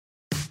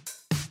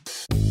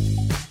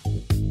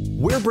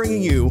we're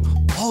bringing you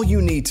all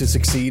you need to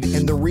succeed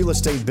in the real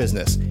estate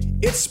business.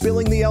 It's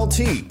Spilling the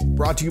LT,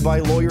 brought to you by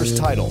Lawyers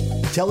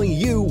Title, telling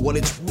you what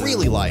it's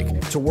really like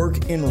to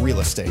work in real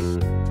estate.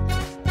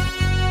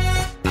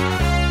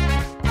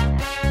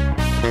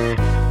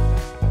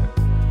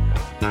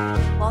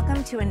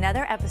 Welcome to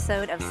another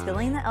episode of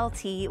Spilling the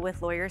LT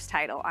with Lawyers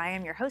Title. I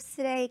am your host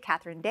today,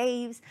 Catherine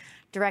Daves,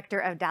 Director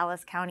of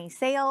Dallas County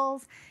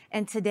Sales.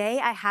 And today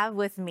I have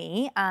with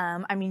me,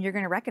 you're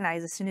going to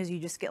recognize as soon as you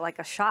just get like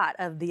a shot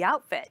of the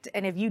outfit.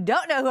 And if you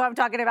don't know who I'm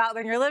talking about,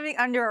 then you're living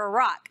under a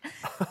rock.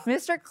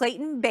 Mr.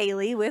 Clayton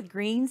Baily with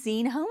Green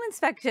Scene Home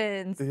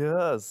Inspections.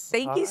 Yes.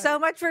 Thank you so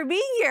much for being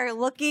here.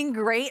 Looking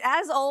great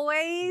as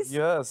always.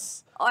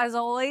 Yes. As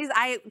always.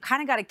 I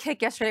kind of got a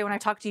kick yesterday when I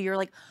talked to you. You're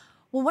like,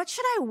 well, what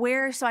should I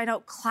wear so I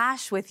don't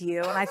clash with you?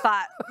 And I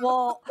thought,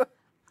 well,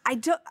 I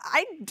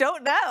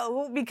don't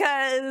know,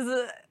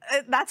 because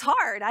that's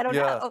hard. I don't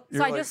know.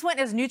 So I just went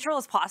as neutral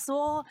as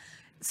possible,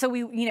 so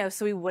we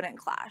wouldn't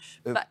clash.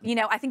 But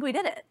I think we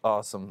did it.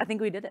 Awesome. I think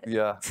we did it.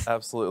 Yeah,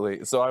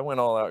 absolutely. So I went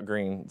all out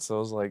green. So I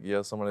was like,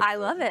 yes, I'm gonna. I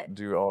love it.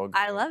 Do all. Green.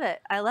 I love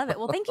it. I love it.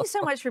 Well, thank you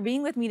so much for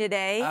being with me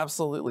today.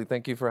 Absolutely.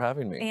 Thank you for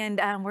having me.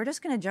 And we're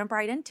just gonna jump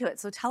right into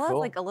it. So tell us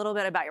like a little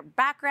bit about your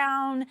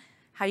background,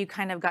 how you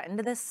kind of got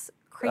into this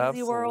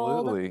crazy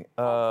world. Absolutely.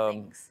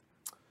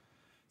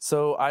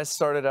 So I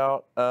started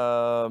out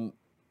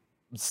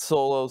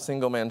solo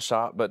single-man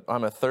shop, but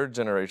I'm a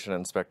third-generation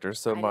inspector.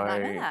 So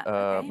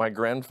my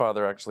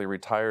grandfather actually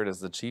retired as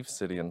the chief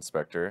city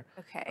inspector.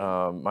 Okay.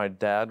 My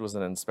dad was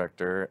an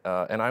inspector,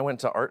 and I went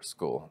to art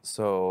school.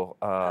 So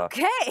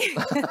okay.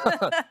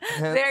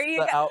 There you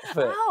go.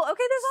 Outfit. Oh,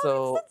 okay.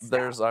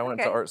 I went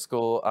to art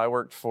school. I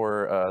worked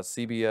for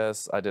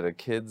CBS. I did a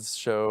kids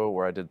show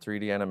where I did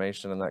 3D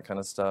animation and that kind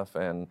of stuff,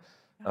 and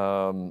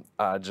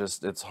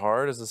it's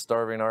hard as a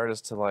starving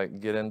artist to like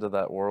get into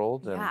that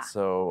world. Yeah. And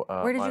so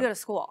where did you go to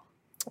school?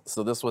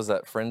 So this was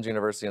at Friends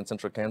University in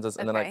Central Kansas,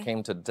 and then I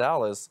came to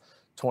Dallas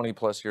 20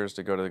 plus years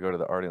to go to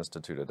the Art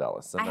Institute of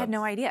Dallas. And I had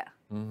no idea.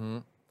 Mm-hmm.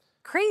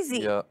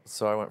 Crazy. Yeah,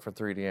 so I went for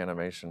 3D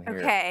animation here.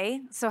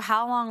 Okay, so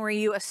how long were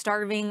you a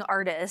starving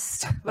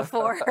artist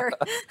before?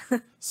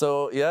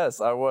 So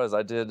yes, I was.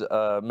 I did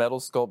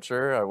metal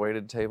sculpture. I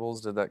waited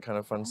tables, did that kind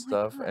of fun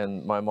stuff. God.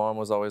 And my mom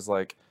was always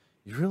like,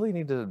 you really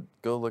need to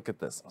go look at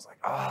this. I was like,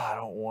 I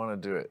don't want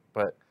to do it.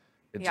 But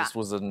it just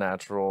was a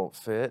natural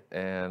fit,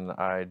 and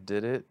I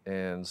did it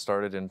and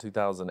started in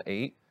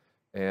 2008.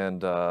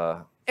 And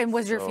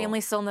was your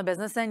family still in the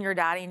business then? Your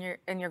daddy and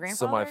your grandfather?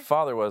 So my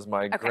father was.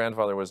 My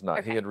grandfather was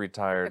not. He had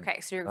retired. Okay,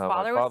 so your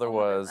father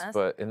was.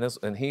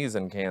 And he's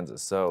in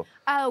Kansas. So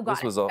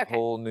this was a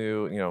whole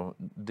new,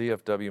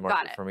 DFW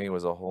market for me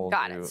was a whole new.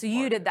 Got it. So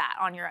you did that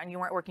on your own. You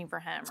weren't working for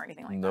him or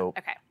anything like that.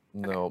 Okay.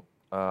 Nope.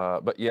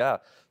 But yeah,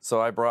 so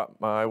I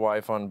brought my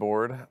wife on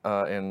board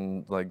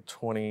in like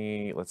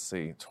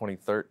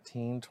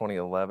 2013,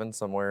 2011,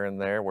 somewhere in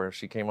there, where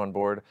she came on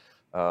board.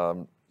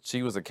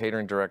 She was a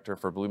catering director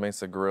for Blue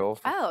Mesa Grill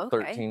for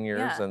 13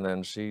 years, and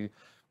then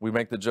we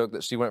make the joke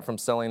that she went from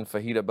selling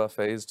fajita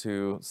buffets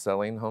to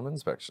selling home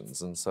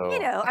inspections. And so,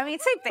 same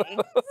thing.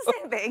 It's the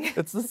same thing.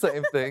 It's the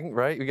same thing,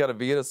 right? You got to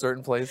be at a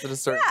certain place at a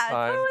certain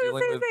time,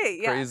 totally dealing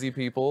with crazy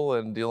people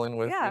and dealing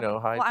with, high.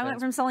 Well, I went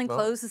from selling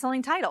clothes to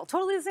selling title.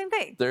 Totally the same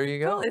thing. There you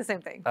go. Totally the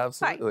same thing.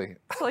 Absolutely.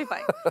 Totally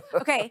fine.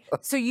 Okay,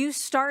 so you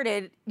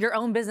started your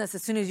own business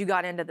as soon as you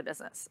got into the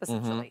business,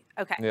 essentially.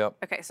 Mm-hmm. Okay. Yep.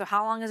 Okay, so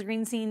how long has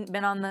Green Scene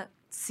been on the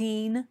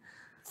scene?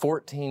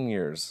 14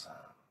 years.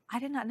 I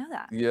did not know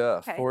that.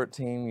 Yeah,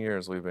 14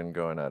 years we've been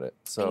going at it.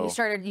 So and you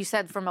started, you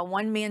said, from a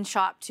one-man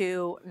shop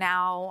to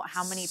now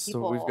how many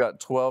people? So we've got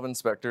 12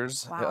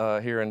 inspectors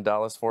here in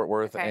Dallas, Fort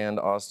Worth, and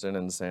Austin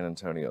and San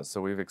Antonio. So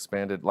we've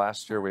expanded.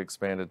 Last year we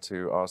expanded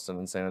to Austin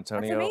and San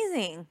Antonio. That's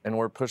amazing. And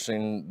we're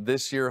pushing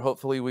this year,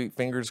 hopefully,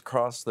 fingers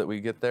crossed that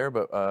we get there,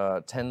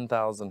 but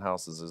 10,000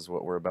 houses is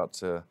what we're about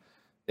to,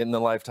 in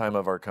the lifetime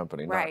of our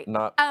company. Right.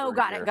 Not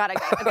got it.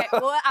 Okay.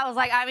 Well, I was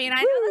like, I know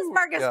this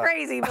market's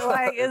crazy, but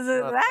like, is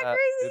it that crazy?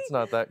 It's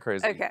not that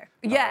crazy. Okay.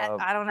 Yeah,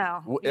 I don't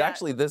know.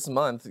 Actually, this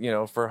month,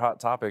 for Hot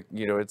Topic,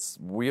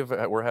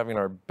 we're having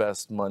our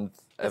best month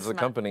as a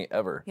company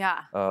ever.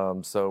 Yeah.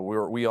 So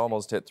we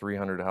almost hit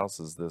 300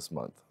 houses this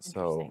month.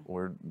 So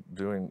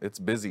it's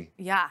busy.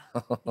 Yeah.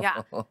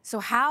 Yeah.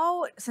 So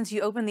since you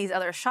opened these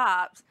other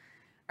shops,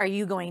 are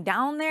you going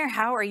down there?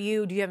 Do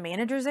you have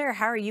managers there?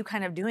 How are you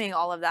kind of doing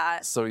all of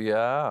that? So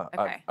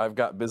I've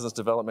got business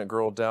development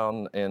girl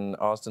down in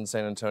Austin,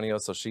 San Antonio,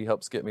 so she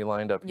helps get me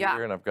lined up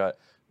here, and I've got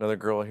another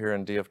girl here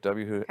in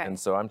DFW and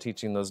so I'm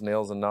teaching those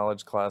nails and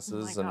knowledge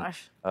classes. Oh my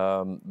gosh.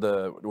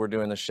 We're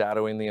doing the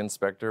shadowing the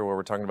inspector, where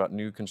we're talking about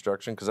new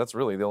construction, because that's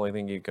really the only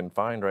thing you can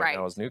find right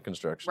now is new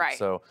construction. Right.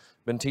 So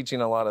been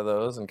teaching a lot of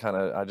those, and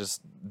I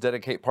just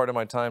dedicate part of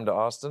my time to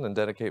Austin and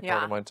dedicate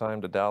part of my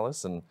time to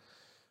Dallas, and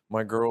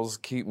my girls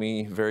keep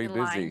me very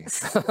busy.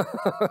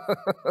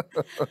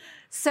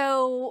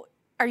 So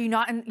are you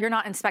not, you're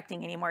not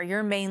inspecting anymore.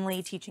 You're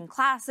mainly teaching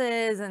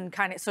classes and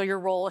kind of, so your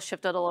role has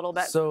shifted a little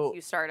bit since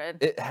you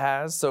started. It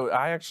has. So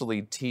I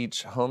actually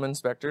teach home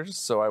inspectors.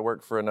 So I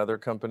work for another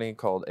company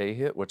called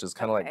AHIT, which is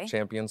kind of like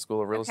Champion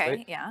School of Real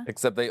Estate,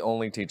 except they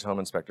only teach home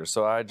inspectors.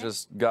 So I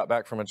just got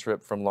back from a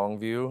trip from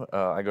Longview.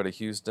 I go to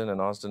Houston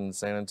and Austin and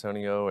San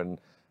Antonio and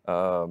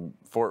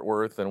Fort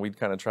Worth, and we'd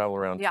kind of travel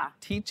around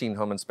teaching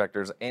home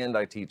inspectors, and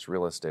I teach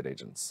real estate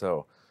agents.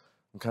 So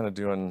I'm kind of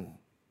doing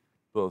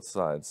both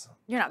sides.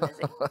 You're not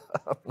busy.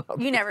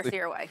 You never see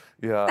your way.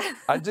 Yeah,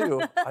 I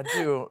do,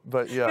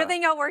 but yeah. Good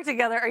thing y'all work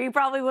together, or you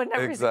probably would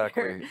never see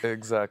her.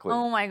 Exactly.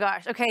 Oh my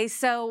gosh. Okay,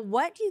 so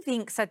what do you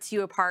think sets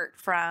you apart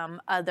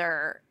from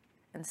other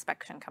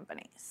inspection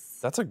companies?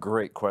 That's a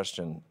great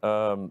question.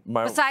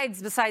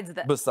 Besides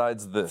this.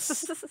 Besides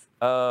this.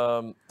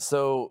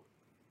 So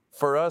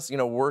for us,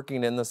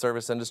 working in the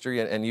service industry,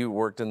 and you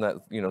worked in that,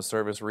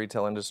 service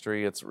retail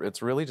industry,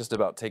 it's really just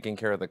about taking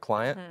care of the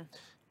client.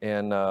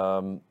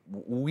 And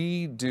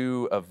we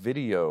do a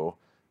video,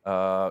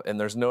 and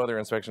there's no other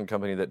inspection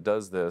company that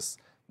does this,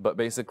 but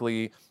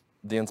basically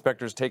the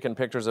inspector's taking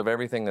pictures of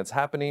everything that's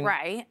happening.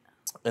 Right.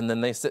 And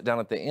then they sit down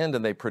at the end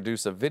and they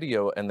produce a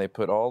video and they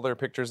put all their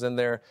pictures in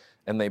there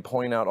and they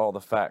point out all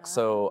the facts.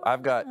 So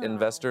I've got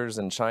investors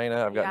in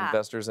China, I've got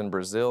investors in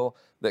Brazil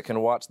that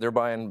can watch, they're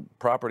buying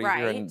property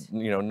here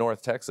in,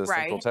 North Texas,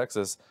 Central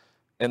Texas.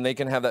 And they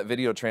can have that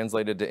video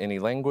translated to any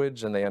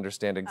language, and they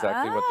understand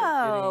exactly what they're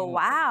getting. Oh,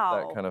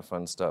 wow. That kind of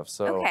fun stuff.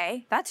 So,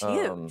 that's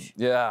huge.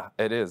 Yeah,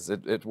 it is.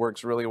 It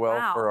works really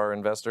well for our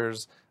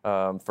investors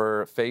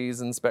for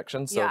phase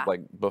inspections. So,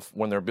 like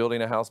when they're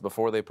building a house,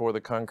 before they pour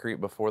the concrete,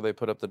 before they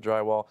put up the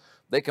drywall,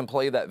 they can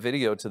play that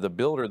video to the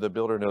builder. The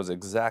builder knows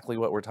exactly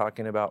what we're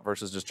talking about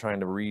versus just trying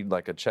to read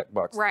like a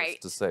checkbox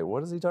list to say,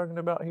 what is he talking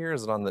about here?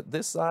 Is it on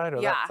this side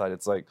or that side?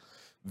 It's like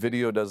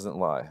video doesn't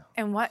lie.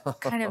 And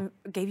what kind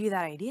of gave you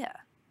that idea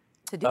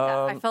to do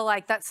that? I feel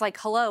like that's like,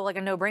 hello, like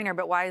a no-brainer,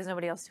 but why is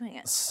nobody else doing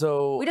it?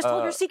 So we just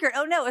told your secret.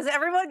 Oh no, is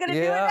everyone gonna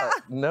do it now?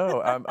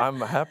 No, I'm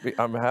happy.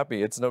 I'm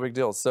happy. It's no big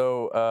deal.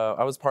 So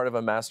I was part of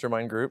a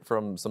mastermind group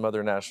from some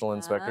other national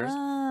inspectors.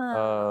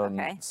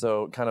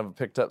 So kind of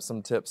picked up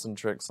some tips and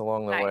tricks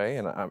along the way,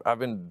 and I've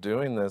been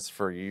doing this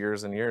for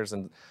years and years.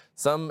 And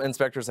some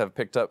inspectors have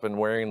picked up and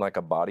wearing like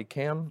a body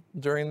cam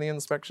during the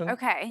inspection.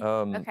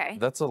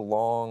 That's a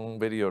long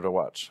video to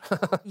watch.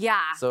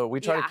 So we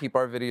try to keep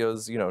our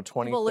videos,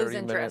 20, People 30 lose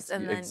interest, minutes.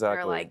 and then exactly.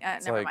 you're like,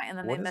 never mind. And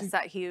then they miss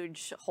that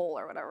huge hole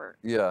or whatever.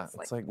 Yeah,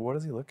 it's like, what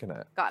is he looking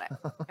at? Got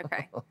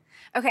it.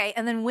 Okay.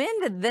 And then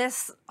when did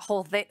this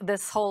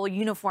whole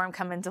uniform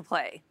come into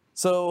play?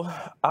 So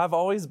I've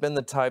always been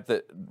the type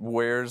that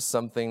wears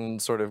something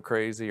sort of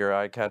crazy or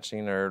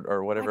eye-catching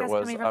or whatever it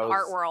was. Coming from the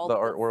art world. The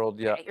art world,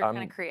 yeah. You're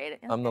kind of creative.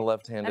 I'm the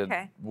left-handed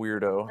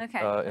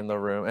weirdo in the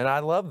room. And I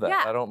love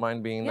that. I don't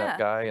mind being that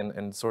guy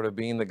and sort of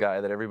being the guy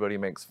that everybody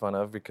makes fun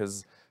of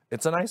because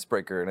it's an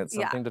icebreaker and it's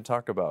something to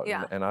talk about.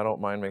 And I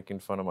don't mind making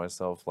fun of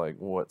myself like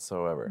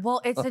whatsoever.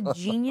 Well, it's a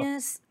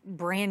genius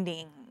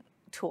branding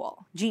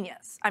tool.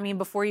 Genius. I mean,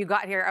 before you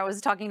got here, I was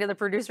talking to the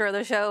producer of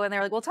the show and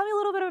they're like, well, tell me a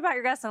little bit about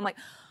your guest. And I'm like,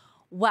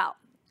 well,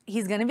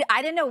 he's going to be,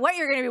 I didn't know what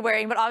you're going to be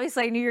wearing, but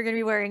obviously I knew you're going to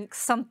be wearing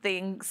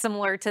something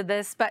similar to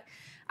this. But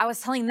I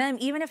was telling them,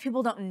 even if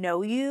people don't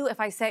know you, if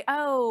I say,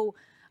 oh,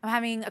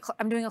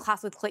 I'm doing a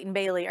class with Clayton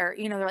Baily, or,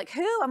 they're like,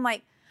 who? I'm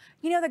like,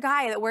 the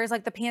guy that wears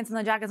like the pants and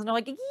the jackets, and they're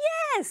like,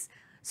 yes.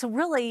 So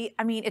really,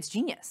 I mean, it's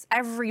genius.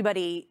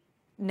 Everybody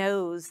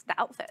knows the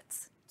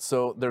outfits.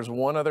 So there's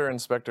one other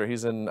inspector.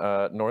 He's in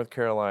North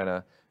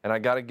Carolina, and I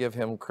got to give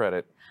him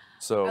credit.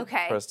 So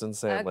Preston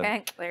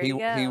Sandlin,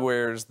 he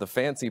wears the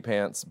fancy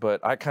pants,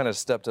 but I kind of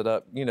stepped it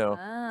up.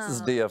 This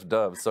is DF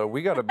Dub, so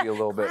we got to be a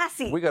little bit.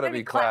 We got to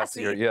be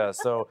classier, yeah.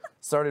 So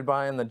started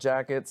buying the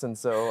jackets, and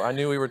so I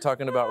knew we were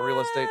talking about real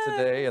estate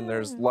today, and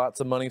there's lots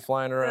of money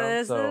flying around.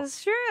 This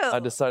is true. I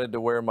decided to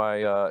wear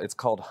my. It's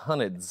called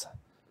Hunneds.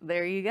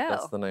 There you go.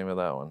 That's the name of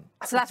that one.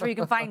 So that's where you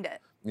can find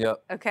it.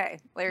 Yep. Okay,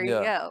 there you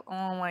go.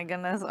 Oh my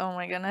goodness, oh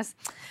my goodness.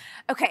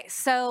 Okay,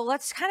 so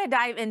let's kind of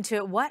dive into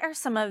it. What are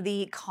some of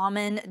the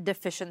common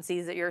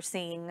deficiencies that you're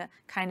seeing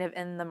kind of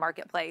in the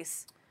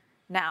marketplace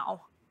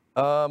now?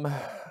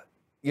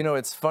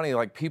 It's funny,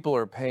 like people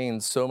are paying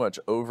so much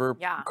over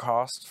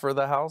cost for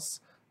the house.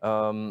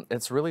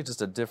 It's really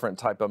just a different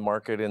type of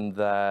market in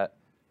that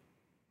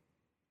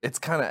it's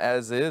kind of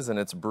as is, and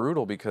it's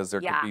brutal because there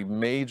could be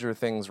major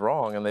things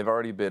wrong, and they've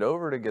already bid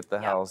over to get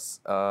the house,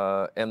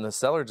 and the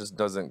seller just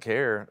doesn't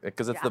care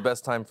because it's the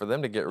best time for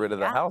them to get rid of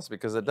the house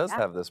because it does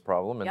have this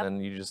problem, and then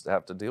you just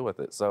have to deal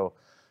with it. So,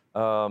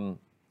 so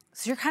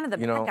you're kind of the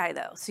bad guy,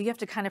 though. So you have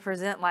to kind of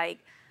present like,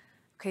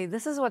 okay,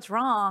 this is what's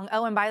wrong.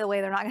 Oh, and by the way,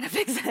 they're not going to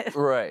fix it.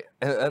 Right.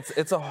 And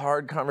it's a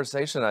hard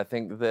conversation. I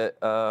think that,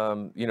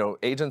 you know,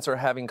 agents are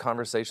having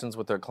conversations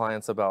with their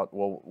clients about,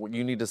 well,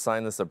 you need to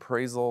sign this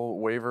appraisal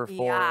waiver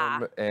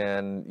form,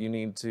 and you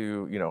need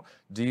to, you know,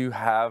 do you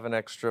have an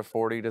extra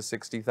 $40,000 to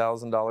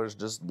 $60,000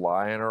 just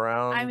lying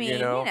around? I mean,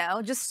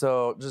 just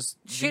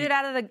shoot it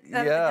out of the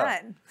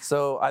gun.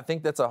 So I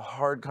think that's a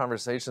hard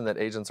conversation that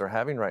agents are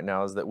having right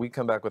now, is that we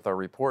come back with our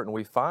report and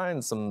we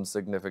find some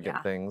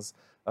significant things.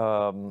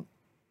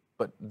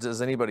 But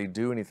does anybody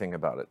do anything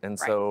about it? And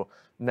so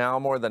now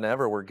more than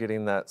ever, we're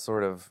getting that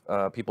sort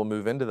of people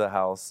move into the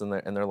house and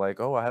they're like,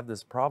 oh, I have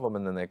this problem.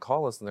 And then they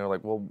call us and they're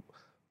like, well,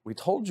 we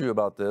told you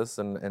about this.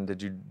 And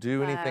did you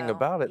do anything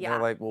about it? And they're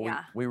like, well,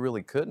 we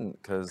really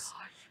couldn't, because,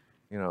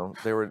 you know,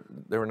 they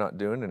were not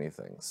doing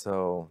anything.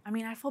 So I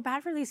mean, I feel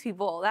bad for these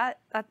people.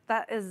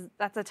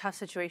 That's a tough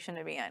situation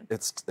to be in.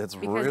 It's because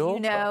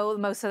real tough.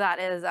 Most of that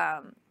is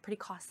pretty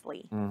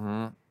costly.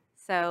 Mm-hmm.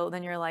 So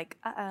then you're like,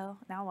 uh-oh,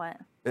 now what?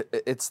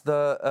 It's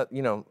the,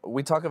 you know,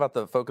 we talk about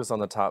the focus on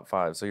the top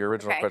 5. So your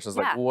original question is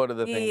like, what are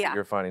the things that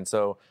you're finding?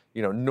 So,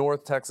 you know,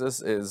 North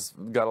Texas is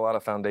got a lot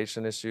of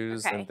foundation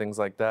issues and things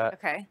like that.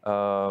 Okay.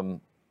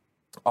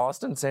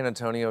 Austin, San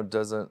Antonio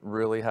doesn't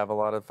really have a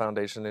lot of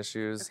foundation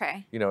issues.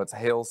 Okay. You know, it's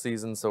hail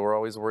season, so we're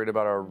always worried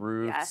about our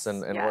roofs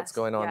and what's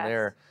going on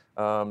there.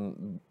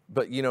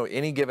 But, you know,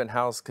 any given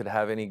house could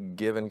have any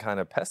given kind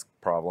of pest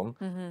problem.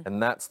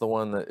 And that's the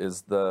one that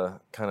is the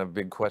kind of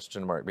big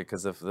question mark,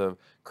 because if the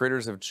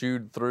critters have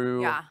chewed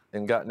through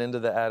and gotten into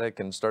the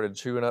attic and started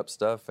chewing up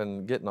stuff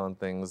and getting on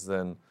things,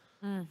 then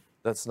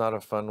that's not a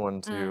fun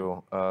one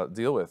to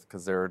deal with,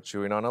 because they're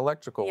chewing on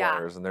electrical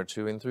wires and they're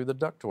chewing through the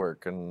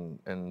ductwork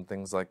and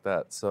things like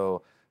that.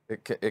 So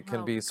it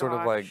can be sort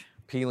of like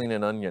peeling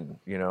an onion.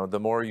 You know,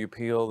 the more you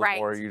peel, the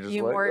more you just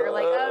you're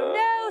like, oh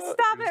no,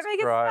 stop it, make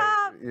it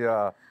stop.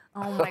 Yeah.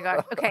 Oh my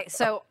gosh. Okay,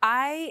 so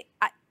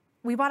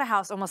we bought a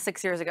house almost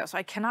 6 years ago, so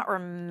I cannot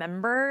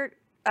remember.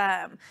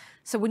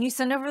 So when you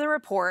send over the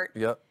report,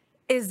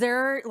 is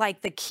there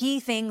like the key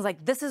things,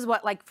 like this is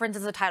what, like for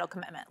instance, a title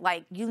commitment,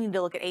 like you need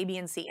to look at A, B,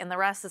 and C, and the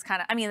rest is kind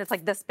of, I mean, it's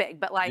like this big,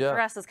 but like the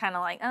rest is kind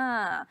of like,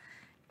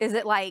 is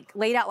it like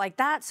laid out like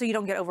that so you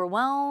don't get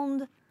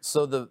overwhelmed?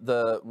 So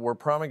we're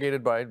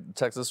promulgated by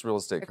Texas Real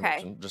Estate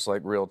Commission, just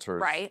like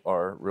realtors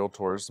are,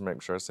 realtors, to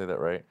make sure I say that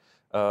right.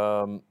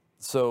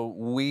 So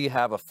we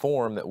have a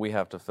form that we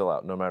have to fill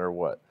out no matter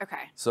what.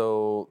 Okay.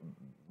 So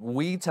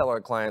we tell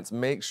our clients,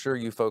 make sure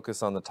you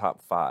focus on the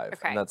top 5.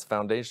 Okay. And that's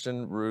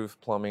foundation, roof,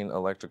 plumbing,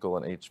 electrical,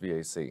 and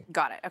HVAC.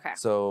 Got it. Okay.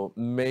 So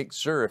make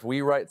sure if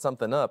we write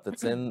something up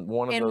that's in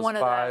one of those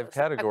 5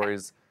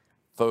 categories,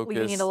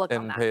 focus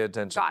and pay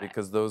attention,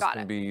 because those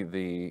can be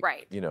the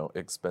you know,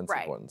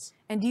 expensive ones.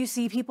 And do you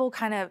see people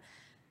kind of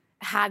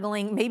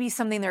haggling, maybe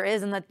something there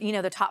is in the, you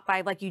know, the top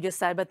 5, like you just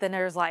said, but then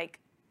there's like,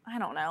 I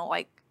don't know,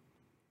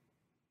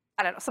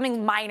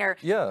 something minor,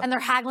 and they're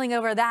haggling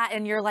over that,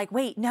 and you're like,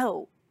 wait,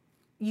 no,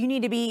 you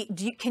need to be,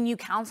 can you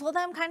counsel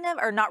them kind of,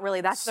 or not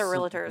really? That's the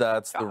realtor's job.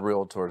 That's the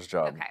realtor's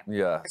job.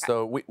 Yeah.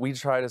 So we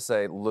try to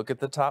say, look at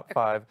the top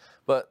 5,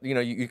 but you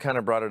know, you kind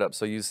of brought it up.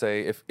 So you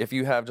say, if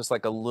you have just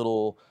like a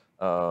little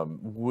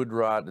wood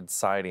rotted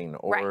siding,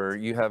 or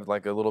you have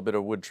like a little bit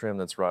of wood trim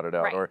that's rotted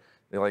out, or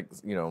like,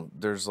 you know,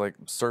 there's like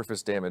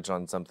surface damage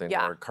on something,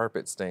 or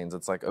carpet stains.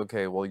 It's like,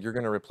 okay, well, you're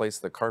going to replace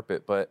the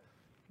carpet, but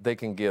they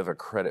can give a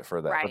credit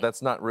for that. But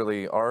that's not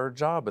really our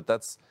job. But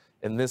that's,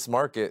 in this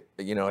market,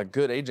 you know, a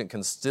good agent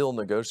can still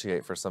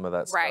negotiate for some of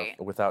that stuff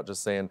without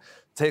just saying,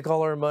 take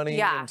all our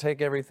money and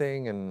take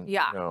everything and, you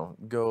know,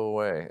 go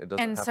away. It doesn't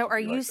And so are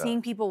you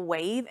seeing people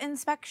waive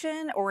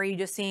inspection, or are you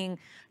just seeing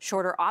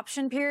shorter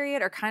option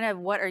period, or kind of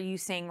what are you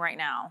seeing right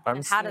now?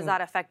 And how does that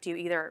affect you,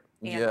 either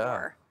and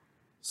or?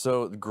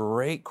 So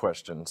great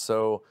question.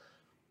 So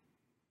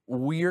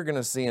we are going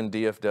to see in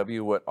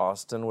DFW what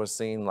Austin was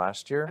seeing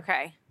last year.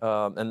 Okay.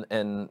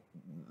 And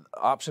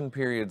option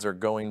periods are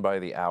going by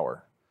the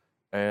hour.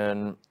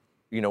 And,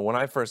 you know, when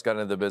I first got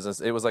into the business,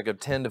 it was like a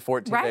 10 to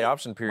 14 day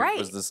option period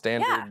was the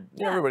standard.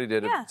 Everybody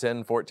did it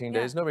 10, 14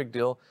 days, no big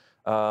deal.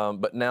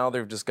 But now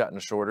they've just gotten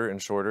shorter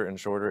and shorter and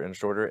shorter and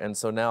shorter. And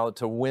so now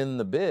to win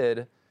the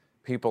bid,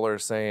 people are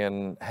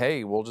saying,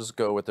 hey, we'll just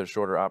go with the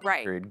shorter option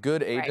period.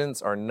 Good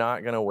agents are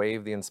not going to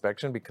waive the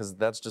inspection, because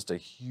that's just a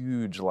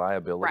huge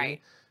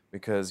liability.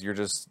 Because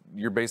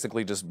you're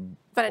basically just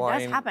But it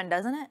does happen,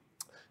 doesn't it?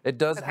 It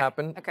does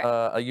happen.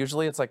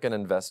 Usually it's like an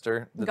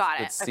investor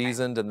that's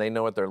seasoned and they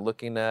know what they're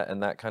looking at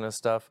and that kind of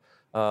stuff.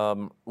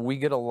 We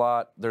get a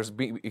lot, there's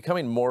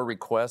becoming more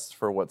requests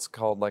for what's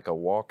called like a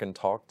walk and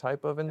talk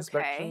type of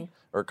inspection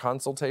or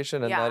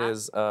consultation. And that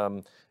is,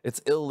 it's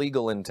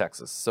illegal in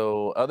Texas.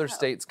 So other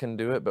states can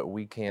do it, but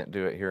we can't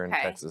do it here in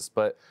Texas.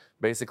 But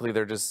basically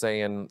they're just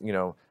saying, you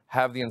know,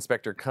 have the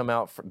inspector come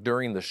out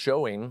during the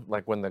showing,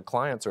 like when the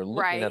clients are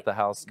looking at the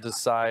house,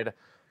 decide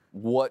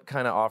what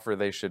kind of offer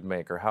they should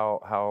make, or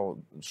how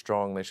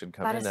strong they should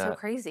come in at. That is so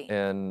crazy.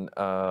 And,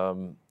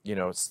 you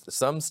know,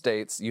 some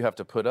states you have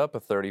to put up a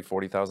 $30,000,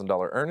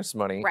 $40,000 earnest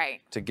money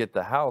to get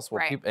the house.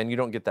 Well, and you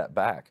don't get that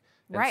back.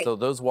 And so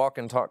those walk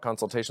and talk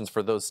consultations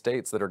for those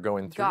states that are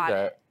going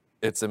through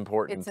it's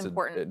important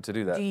to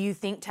do that. Do you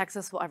think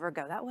Texas will ever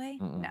go that way?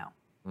 No.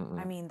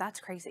 I mean, that's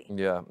crazy.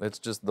 Yeah, it's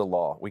just the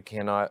law. We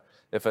cannot,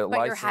 if a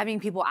But you're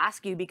having people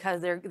ask you because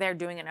they're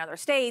doing it in other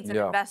states, and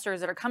investors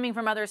that are coming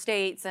from other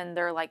states, and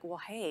they're like, well,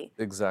 hey.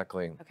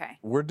 Exactly. Okay.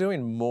 We're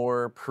doing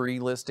more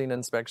pre-listing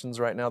inspections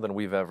right now than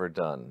we've ever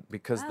done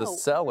because the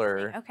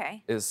seller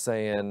is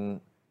saying,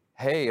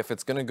 hey, if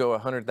it's going to go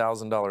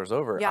 $100,000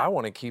 over, I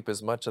want to keep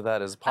as much of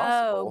that as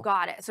possible. Oh,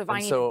 got it. So if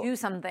I need to do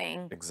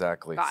something.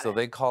 Exactly. So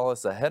they call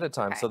us ahead of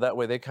time. So that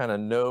way they kind of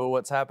know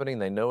what's happening.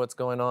 They know what's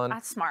going on.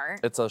 That's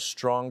smart. It's a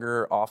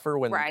stronger offer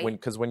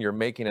because when you're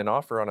making an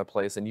offer on a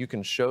place and you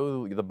can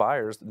show the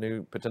buyers, the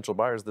new potential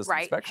buyers, this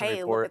inspection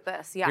report. Look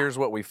at this. Here's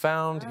what we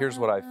found. Here's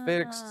what I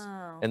fixed.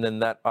 And then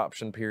that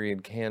option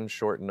period can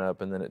shorten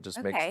up, and then it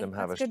just makes them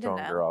have a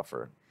stronger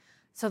offer.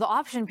 So the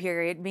option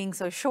period being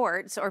so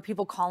short, so are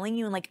people calling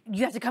you and like,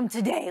 you have to come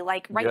today,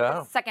 like right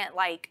this second,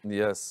 like.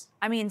 Yes.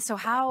 I mean, so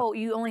how,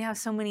 you only have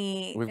so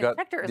many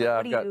inspectors. Yeah,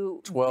 what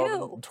I've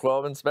got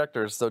 12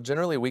 inspectors. So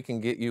generally we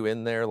can get you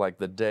in there like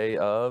the day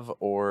of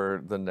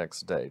or the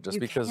next day, just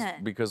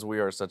because we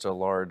are such a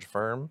large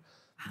firm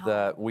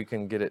that we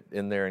can get it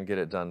in there and get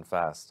it done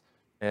fast.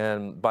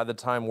 And by the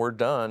time we're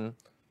done,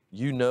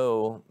 you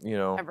know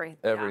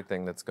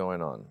everything that's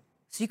going on.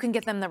 So you can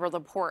get them the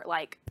report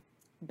like,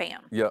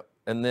 bam. Yep.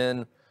 And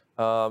then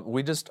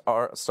we just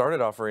started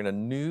offering a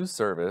new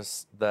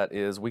service that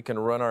is we can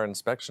run our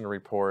inspection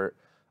report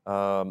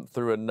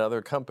through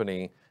another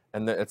company,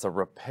 and it's a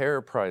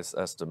repair price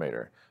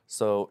estimator.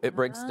 So it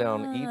breaks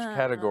down each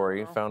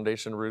category: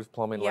 foundation, roof,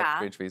 plumbing,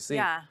 electric,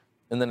 HVAC,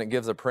 and then it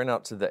gives a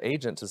printout to the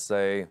agent to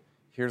say,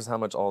 here's how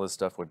much all this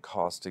stuff would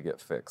cost to get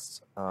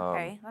fixed.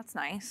 Okay, that's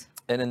nice.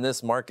 And in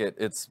this market,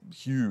 it's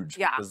huge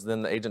because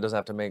then the agent doesn't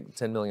have to make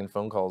 10 million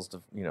phone calls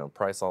to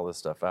price all this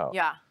stuff out.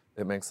 Yeah.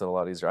 It makes it a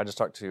lot easier. I just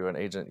talked to an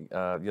agent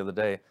the other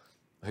day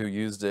who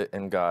used it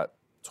and got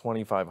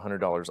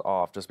 $2,500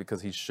 off just because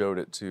he showed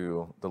it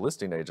to the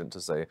listing agent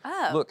to say,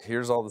 look,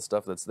 here's all the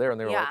stuff that's there. And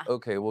they were like,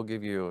 okay, we'll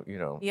give you,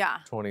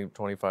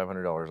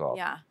 $2,500 off.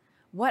 Yeah.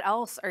 What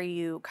else are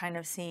you kind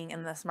of seeing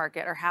in this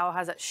market, or how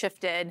has it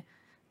shifted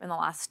in the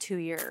last 2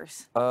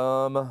 years?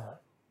 I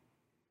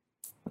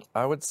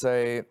would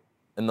say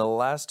in the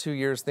last 2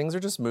 years, things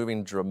are just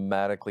moving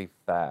dramatically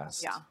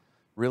fast. Yeah.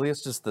 Really,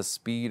 it's just the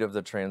speed of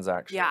the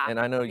transaction. Yeah. And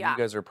I know you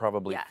guys are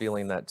probably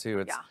feeling that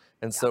too.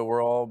 And so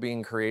we're all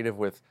being creative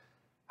with,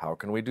 how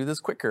can we do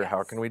this quicker?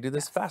 How can we do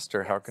this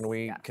faster? How can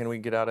we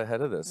get out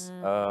ahead of this?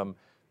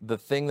 The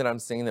thing that I'm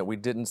seeing that we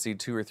didn't see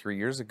 2 or 3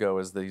 years ago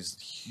is these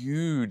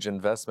huge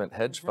investment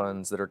hedge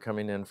funds that are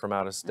coming in from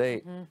out of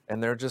state,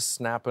 and they're just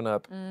snapping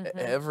up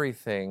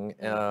everything.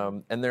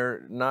 And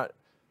they're not,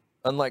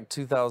 unlike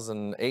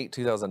 2008,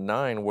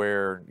 2009,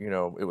 where,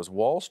 it was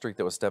Wall Street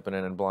that was stepping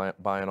in and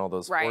buying all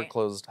those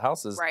foreclosed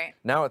houses.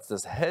 Now it's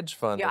this hedge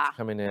fund that's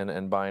coming in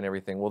and buying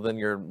everything. Well, then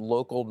your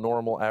local,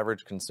 normal,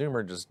 average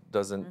consumer just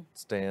doesn't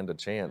stand a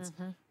chance.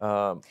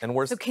 So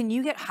can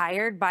you get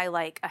hired by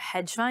like a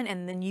hedge fund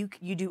and then you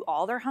do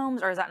all their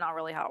homes, or is that not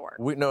really how it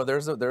works? No,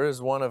 there is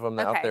one of them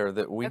out there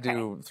that we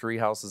do 3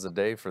 houses a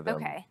day for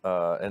them.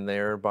 And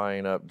they're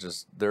buying up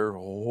they're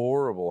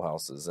horrible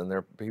houses, and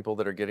they're people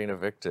that are getting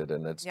evicted,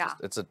 and it's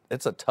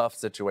it's a tough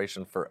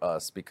situation for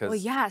us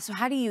because so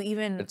how do you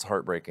even, it's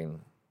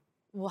heartbreaking.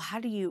 Well, how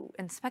do you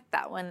inspect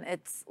that when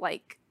it's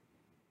like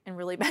in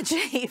really bad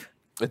shape?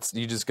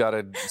 You just got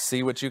to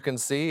see what you can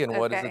see, and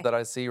what is it that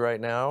I see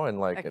right now,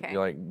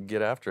 and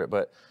get after it.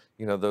 But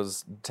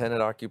those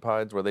tenant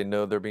occupieds where they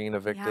know they're being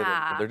evicted,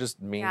 and they're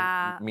just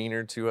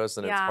meaner to us,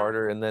 and it's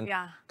harder. And then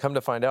come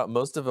to find out,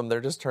 most of them,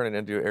 they're just turning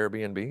into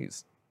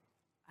Airbnbs.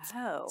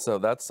 Oh. So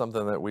that's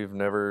something that we've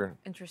never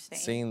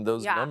seen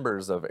those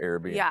numbers of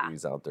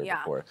Airbnbs out there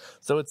before.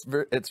 So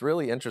it's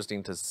really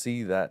interesting to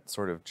see that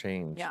sort of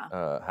change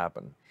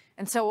happen.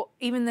 And so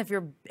even if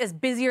you're as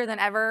busier than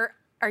ever,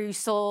 are you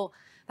still,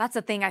 that's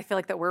the thing I feel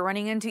like that we're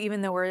running into,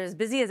 even though we're as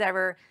busy as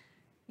ever,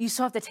 you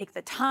still have to take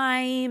the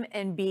time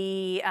and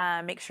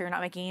make sure you're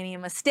not making any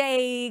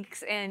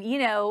mistakes. And,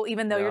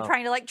 even though you're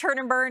trying to like churn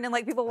and burn and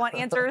like people want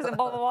answers and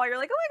blah, blah, blah, you're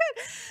like, oh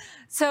my God.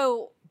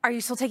 So are you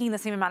still taking the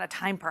same amount of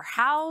time per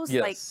house?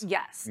 Yes.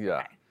 Yes. Yeah.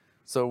 Okay.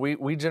 So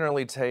we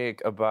generally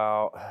take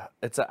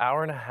it's an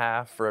hour and a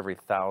half for every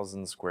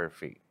 1,000 square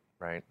feet,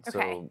 right? Okay.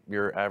 So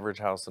your average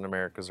house in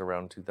America is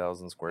around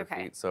 2,000 square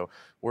feet. So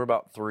we're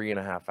about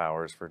 3.5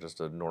 hours for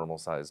just a normal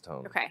sized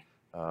home. Okay.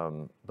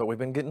 But we've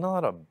been getting a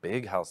lot of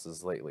big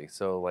houses lately.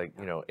 So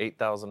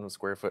 8,000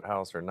 square foot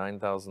house or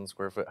 9,000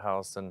 square foot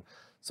house. And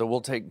so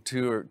we'll take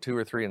two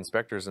or three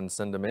inspectors and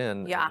send them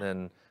in.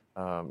 And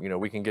then,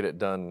 we can get it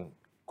done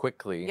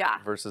quickly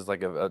versus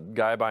like a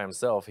guy by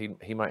himself.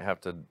 He might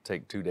have to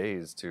take 2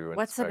 days to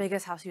What's the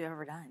biggest house you've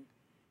ever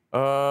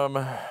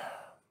done?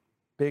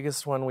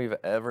 Biggest one we've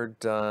ever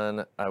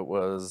done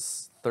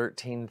was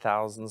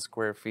 13,000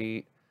 square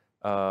feet.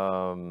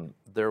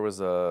 There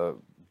was a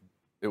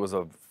it was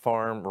a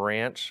farm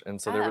ranch, and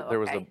so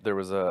there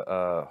was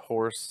a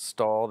horse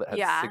stall that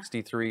had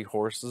 63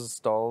 horses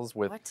stalls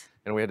with,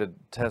 and we had to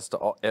test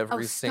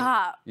every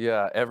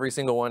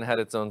single one had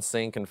its own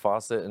sink and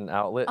faucet and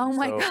outlet. Oh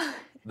my God.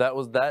 That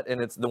was that,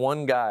 and it's the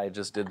one guy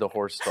just did the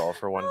horse stall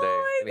for one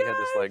day, and he had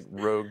this like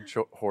rogue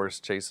horse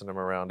chasing him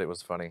around. It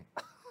was funny.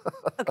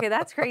 Okay,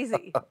 that's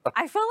crazy.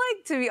 I feel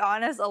like, to be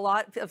honest, a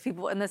lot of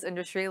people in this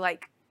industry,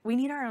 like, we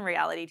need our own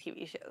reality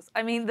TV shows.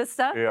 I mean, the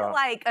stuff that,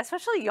 like,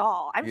 especially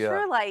y'all, I'm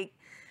sure, like,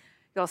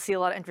 y'all see a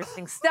lot of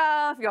interesting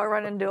stuff. Y'all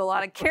run into a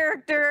lot of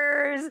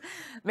characters,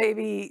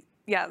 maybe,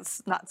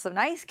 not so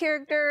nice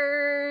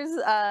characters.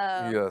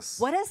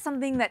 Yes. What is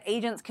something that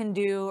agents can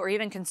do, or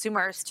even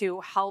consumers, to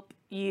help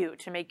you,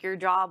 to make your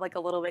job, like, a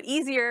little bit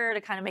easier,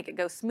 to kind of make it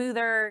go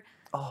smoother?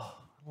 Oh,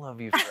 I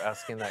love you for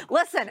asking that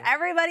question. Listen,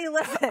 everybody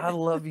listen. I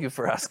love you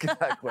for asking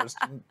that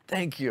question.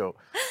 Thank you.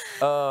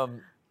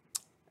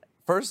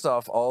 First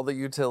off, all the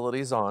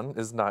utilities on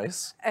is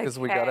nice, because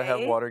we got to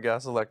have water,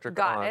 gas, electric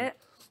on.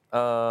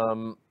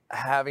 Got it.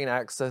 Having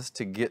access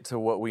to get to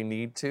what we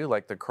need to,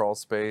 like the crawl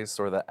space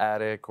or the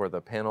attic or the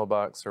panel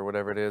box or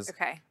whatever it is.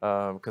 Okay.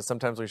 Because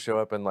sometimes we show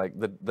up and like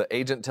the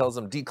agent tells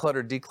them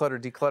declutter,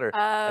 declutter, declutter,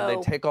 and they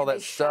take all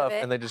that stuff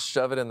and they just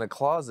shove it in the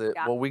closet.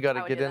 Yeah, well, we got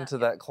to get into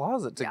that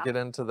closet to get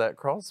into that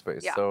crawl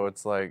space. Yeah. So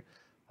it's like,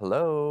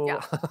 hello,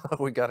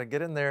 we got to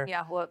get in there.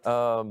 Yeah. Whoops.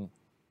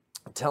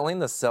 Telling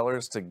the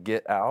sellers to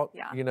get out,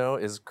 you know,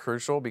 is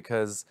crucial,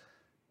 because,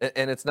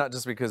 and it's not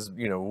just because,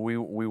 you know,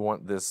 we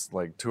want this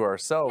like to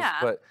ourselves,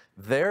 but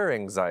their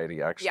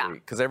anxiety actually,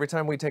 because every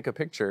time we take a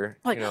picture,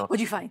 like, you know,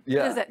 what'd you find?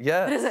 Yeah, what is it?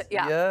 Yes, what is it?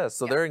 Yeah. Yes.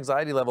 So their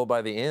anxiety level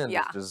by the end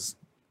is just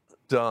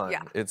done.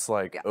 Yeah. It's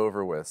like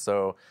over with.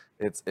 So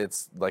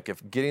it's like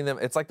if getting them,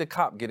 it's like the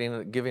cop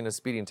giving a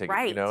speeding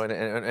ticket, you know,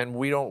 and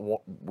we don't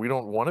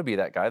want to be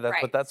that guy,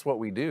 but that's what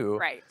we do.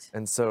 Right.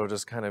 And so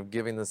just kind of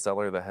giving the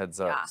seller the heads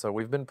up. Yeah. So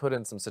we've been put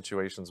in some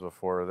situations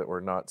before that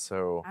were not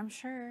so I'm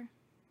sure.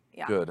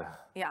 good.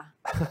 Yeah.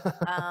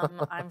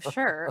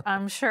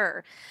 I'm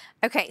sure.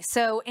 Okay.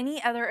 So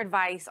any other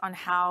advice on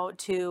how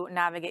to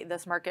navigate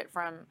this market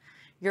from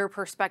your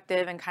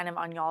perspective and kind of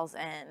on y'all's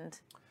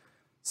end?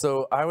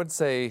 So I would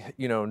say,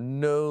 you know,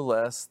 no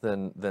less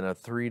than a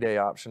 3-day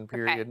option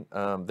period.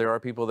 Okay. There are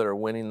people that are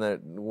winning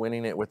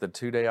it with a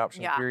 2-day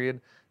option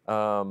period.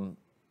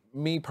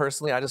 Me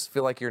personally, I just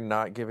feel like you're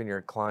not giving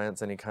your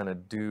clients any kind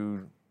of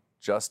due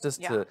justice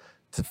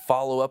to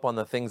follow up on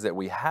the things that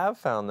we have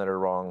found that are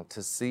wrong,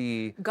 to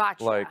see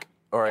like,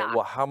 all right,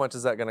 well, how much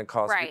is that going to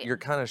cost? Right. You're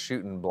kind of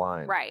shooting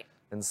blind. Right.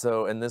 And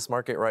so in this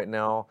market right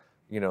now,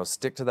 you know,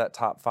 stick to that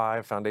top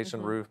 5: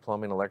 foundation, roof,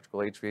 plumbing,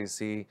 electrical,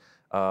 HVAC.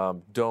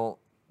 Don't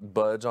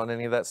budge on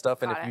any of that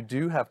stuff. And if you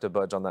do have to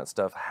budge on that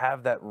stuff,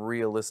 have that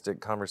realistic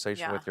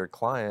conversation with your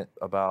client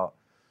about,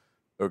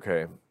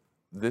 okay,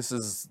 this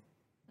is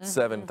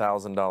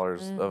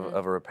 $7,000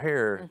 of a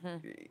repair.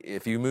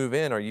 If you move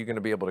in, are you going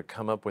to be able to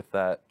come up with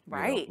that you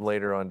know,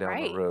 later on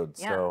down the road?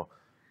 So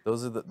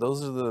those are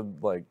the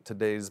like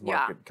today's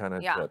market kind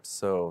of tips.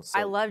 So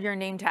I love your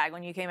name tag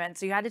when you came in.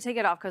 So you had to take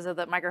it off because of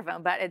the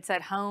microphone, but it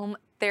said home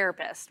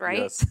therapist, right?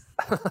 Yes.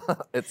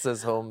 It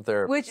says home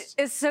therapist. Which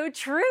is so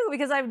true,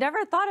 because I've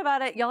never thought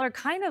about it. Y'all are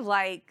kind of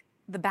like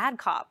the bad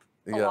cop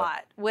a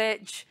lot,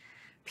 which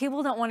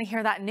people don't want to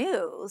hear that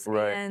news.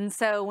 Right. And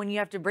so when you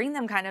have to bring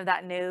them kind of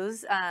that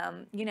news,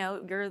 you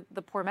know, you're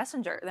the poor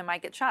messenger that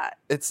might get shot.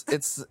 It's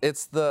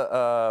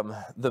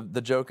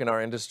the joke in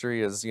our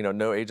industry is, you know,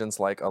 no agents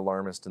like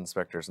alarmist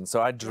inspectors. And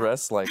so I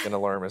dress like an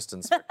alarmist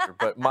inspector,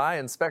 but my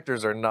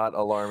inspectors are not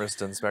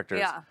alarmist inspectors.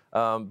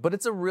 Yeah. But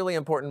it's a really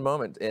important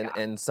moment,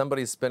 and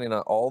somebody's spending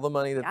all the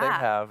money that they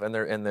have,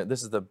 and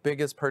this is the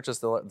biggest purchase,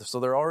 so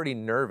they're already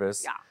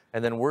nervous. Yeah.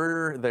 And then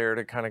we're there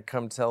to kind of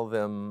come tell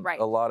them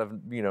a lot of,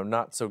 you know,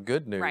 not so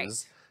good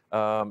news.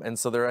 Right. And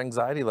so their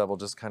anxiety level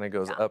just kind of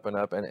goes up and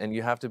up. And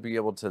you have to be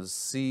able to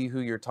see who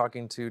you're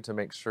talking to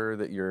make sure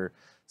that you're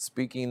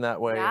speaking that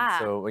way. Yeah.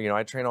 And so, you know,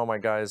 I train all my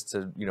guys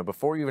to, you know,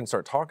 before you even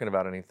start talking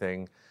about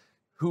anything,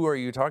 who are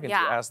you talking to?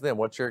 Ask them,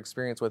 what's your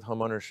experience with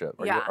home ownership?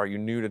 Are you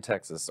new to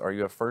Texas? Are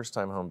you a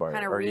first-time home buyer?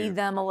 Kind of read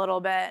them a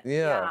little bit.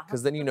 Yeah,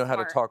 because then you know how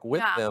to talk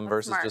with them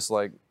versus just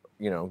like,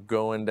 you know,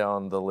 going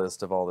down the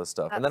list of all this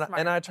stuff. That's and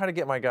then I try to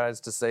get my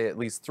guys to say at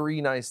least 3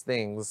 nice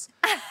things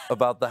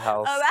about the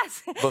house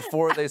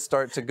before they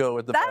start to go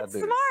with the bad news.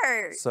 That's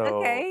smart. So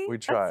we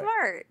try.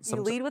 That's smart.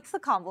 You lead with the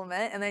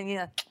compliment, and then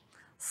you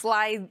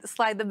slide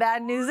the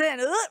bad news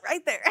in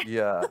right there.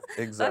 Yeah,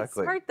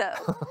 exactly. That's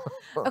smart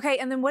though. Okay,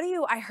 and then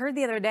I heard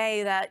the other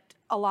day that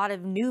a lot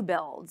of new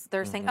builds,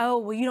 they're saying, oh,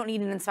 well, you don't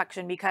need an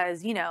inspection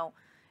because, you know,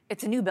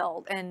 it's a new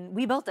build and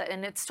we built it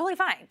and it's totally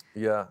fine.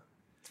 Yeah.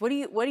 What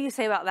do you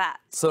say about that?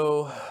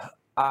 So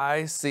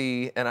I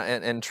see,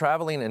 and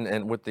traveling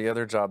and with the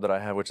other job that I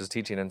have, which is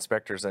teaching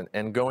inspectors,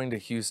 and going to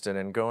Houston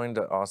and going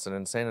to Austin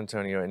and San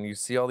Antonio, and you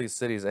see all these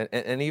cities,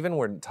 and even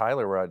where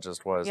Tyler, where I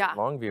just was,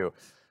 Longview,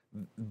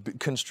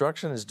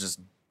 construction is just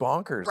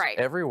bonkers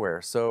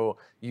everywhere. So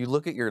you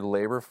look at your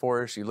labor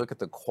force, you look at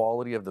the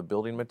quality of the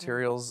building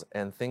materials,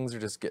 and things are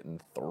just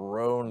getting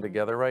thrown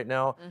together right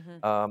now.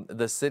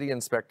 The city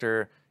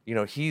inspector, you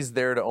know, he's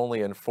there to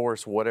only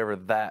enforce whatever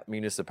that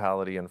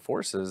municipality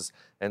enforces.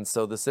 And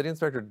so the city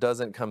inspector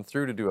doesn't come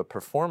through to do a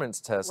performance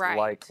test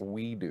like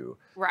we do.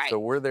 So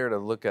we're there to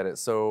look at it.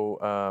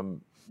 So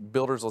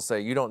builders will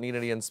say, you don't need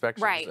any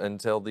inspections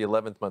until the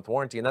 11th month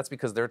warranty. And that's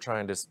because they're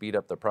trying to speed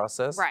up the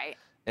process.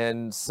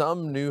 And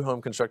some new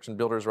home construction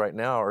builders right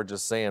now are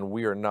just saying,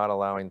 we are not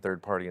allowing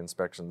third-party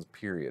inspections,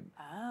 period.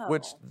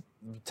 Which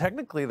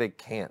technically they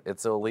can't.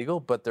 It's illegal,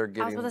 but they're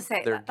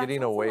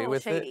getting away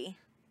with it.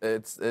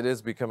 It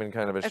is becoming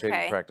kind of a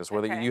shady practice.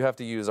 Whether you have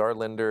to use our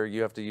lender,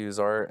 you have to use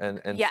our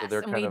so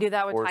they're kind we of do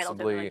that with title.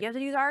 forcibly. You have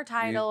to use our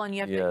title, and you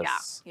have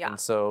to And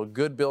so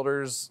good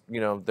builders, you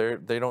know,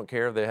 they don't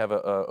care. They have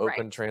a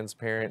open,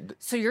 transparent.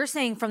 So you're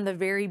saying from the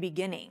very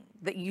beginning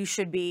that you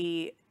should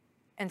be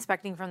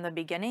inspecting from the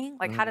beginning?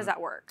 Like, how does that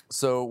work?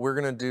 So we're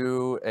gonna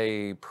do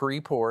a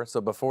pre-pour. So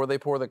before they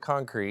pour the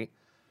concrete.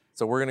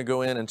 So we're going to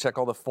go in and check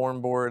all the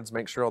form boards,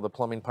 make sure all the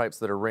plumbing pipes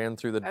that are ran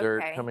through the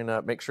dirt coming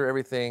up, make sure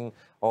everything,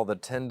 all the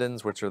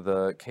tendons, which are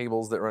the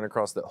cables that run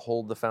across that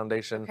hold the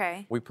foundation.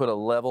 We put a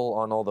level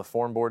on all the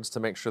form boards to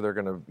make sure they're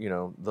going to, you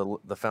know,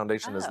 the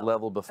foundation is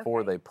level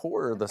before they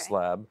pour the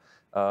slab.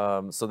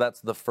 So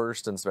that's the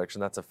first inspection.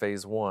 That's a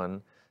phase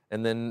 1.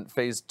 And then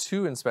phase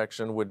 2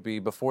 inspection would be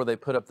before they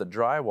put up the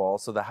drywall.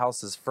 So the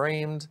house is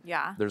framed.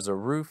 There's a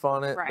roof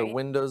on it. The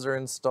windows are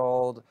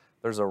installed.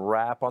 There's a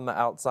wrap on the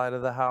outside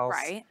of the house.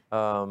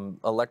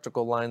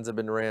 Electrical lines have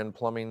been ran,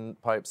 plumbing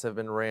pipes have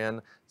been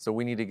ran. So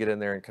we need to get in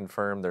there and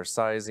confirm their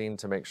sizing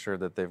to make sure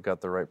that they've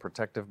got the right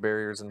protective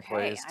barriers in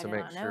place to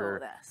make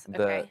sure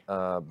that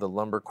the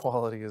lumber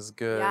quality is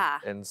good.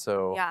 And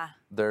so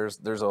there's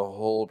a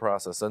whole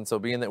process. And so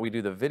being that we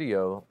do the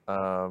video,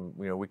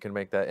 you know, we can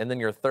make that. And then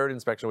your third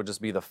inspection would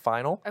just be the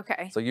final.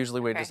 So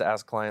usually we just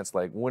ask clients,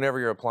 like, whenever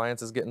your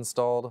appliances get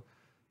installed,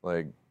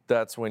 like,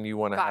 that's when you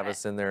want to have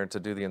us in there to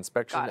do the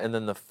inspection. And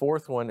then the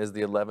fourth one is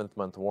the 11th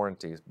month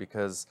warranty,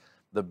 because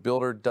the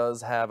builder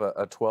does have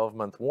a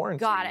 12-month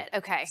warranty.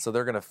 So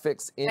they're going to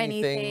fix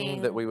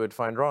anything that we would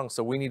find wrong.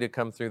 So we need to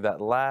come through that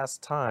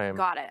last time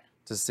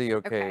to see,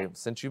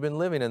 since you've been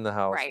living in the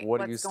house,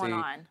 what do you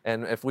see?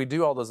 And if we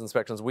do all those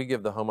inspections, we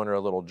give the homeowner a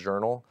little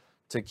journal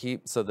to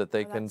keep so that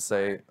they can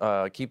say,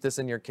 keep this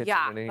in your kitchen,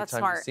 and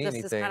anytime you see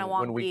anything,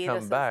 when we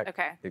come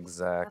back.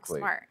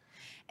 Exactly. That's smart.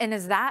 And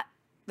is that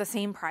the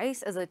same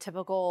price as a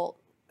typical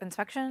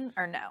inspection,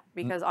 or no?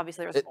 Because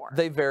obviously there's more.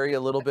 They vary a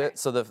little bit.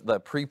 So the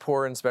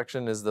pre-pour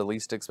inspection is the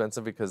least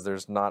expensive because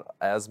there's not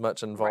as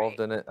much involved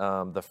in it.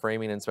 The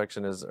framing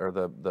inspection or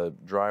the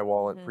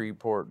drywall and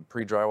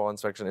pre-drywall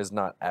inspection is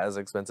not as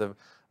expensive.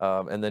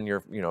 And then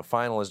your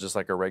final is just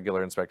like a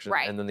regular inspection.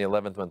 And then the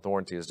 11th month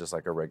warranty is just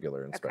like a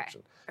regular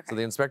inspection. So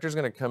the inspector's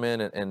going to come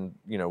in and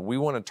you know, we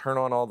want to turn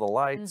on all the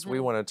lights. We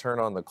want to turn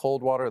on the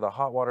cold water, the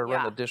hot water,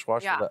 run the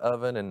dishwasher, the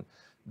oven, and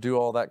do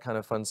all that kind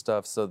of fun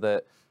stuff so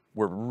that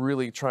we're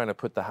really trying to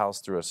put the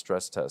house through a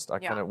stress test.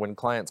 When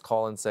clients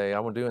call and say,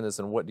 I'm doing this,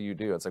 and what do you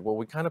do? It's like, well,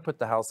 we kind of put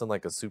the house in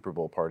like a Super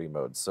Bowl party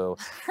mode. So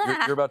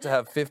you're about to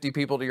have 50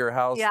 people to your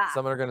house.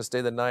 Some are going to stay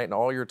the night, and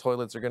all your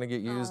toilets are going to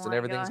get used, and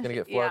everything's going to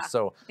get flushed.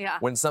 So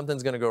when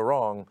something's going to go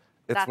wrong,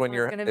 it's when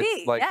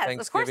it's like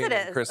Thanksgiving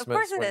and Christmas.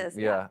 Of course it is.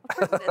 Of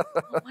course it is.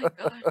 Oh my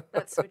God,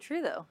 that's so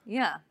true though.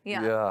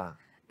 Yeah.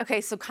 Okay,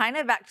 so kind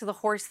of back to the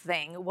horse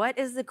thing. What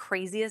is the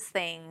craziest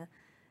thing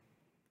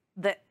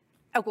that,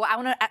 well, I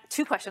want to ask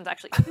 2 questions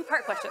actually,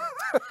 2-part question.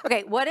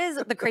 Okay, what is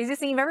the craziest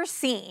thing you've ever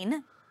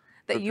seen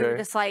that you're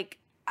just like,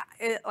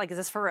 is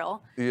this for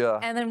real?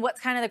 And then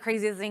what's kind of the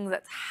craziest thing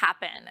that's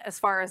happened as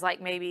far as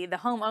like maybe the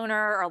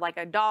homeowner or like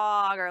a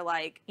dog or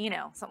like, you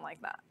know, something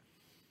like that?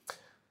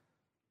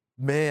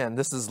 Man,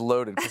 this is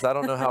loaded because I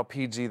don't know how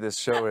PG this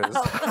show is.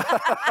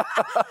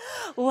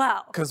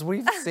 Wow. Because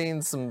we've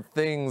seen some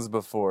things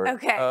before.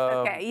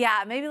 Okay.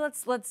 Yeah, maybe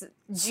let's G,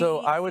 so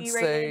I would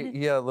say,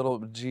 a little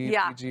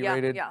PG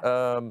rated.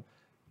 The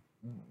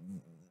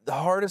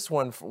hardest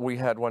one we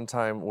had one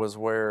time was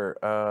where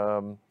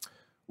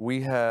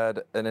we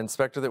had an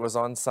inspector that was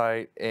on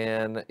site,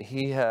 and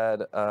he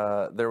had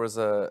there was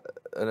an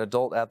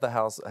adult at the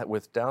house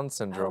with Down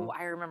syndrome. Oh,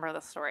 I remember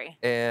the story.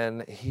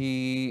 And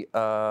he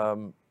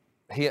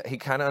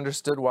kind of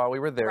understood while we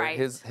were there.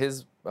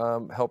 His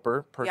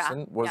helper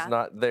person was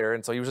not there,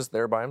 and so he was just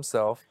there by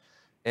himself.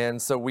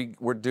 And so we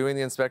were doing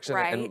the inspection,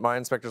 and my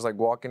inspector's like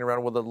walking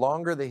around. Well, the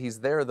longer that he's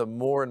there, the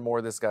more and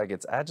more this guy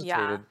gets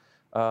agitated.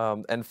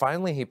 And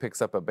finally, he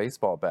picks up a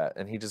baseball bat,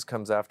 and he just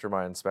comes after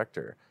my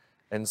inspector.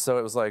 And so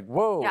it was like,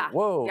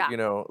 whoa, you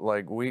know,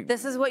 like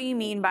This is what you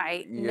mean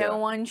by no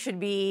one should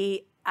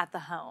be at the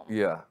home.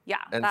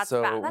 And that's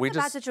so bad. That's a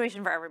bad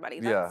situation for everybody.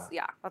 That's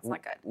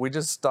not good. We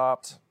just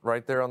stopped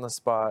right there on the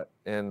spot,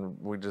 and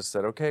we just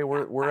said, okay,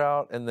 we're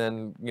out, and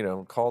then, you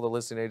know, call the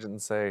listing agent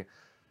and say,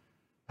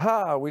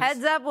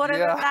 heads up, what are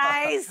the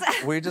guys?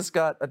 We just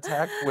got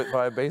attacked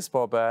by a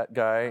baseball bat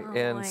guy,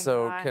 and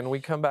so can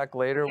we come back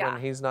later when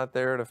he's not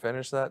there to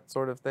finish that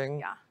sort of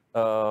thing?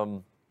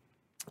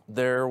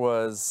 There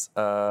was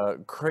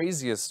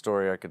craziest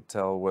story I could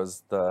tell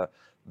was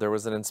there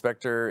was an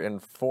inspector in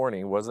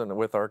Forney, wasn't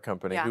with our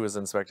company, who was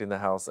inspecting the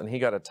house, and he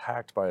got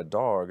attacked by a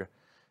dog.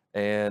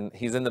 And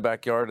he's in the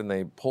backyard, and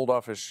they pulled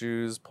off his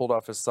shoes, pulled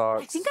off his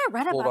socks. I think I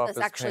read about this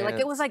actually. Like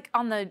it was like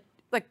on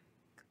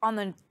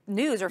the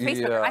news or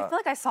Facebook. Yeah. I feel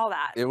like I saw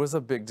that. It was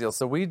a big deal.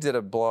 So we did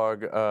a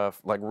blog,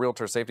 like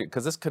realtor safety,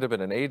 because this could have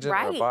been an agent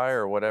or a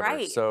buyer or whatever.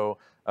 Right. So,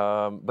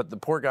 but the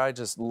poor guy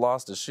just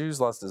lost his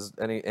shoes,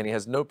 and he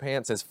has no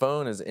pants. His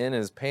phone is in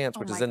his pants,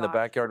 which is in the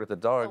backyard with the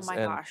dogs. Oh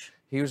my gosh.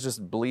 He was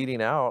just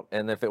bleeding out.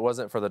 And if it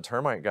wasn't for the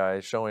termite guy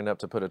showing up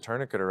to put a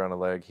tourniquet around a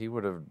leg, he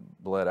would have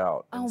bled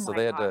out. And so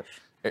they had to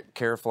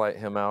care flight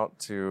him out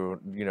to,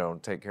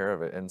 take care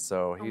of it. And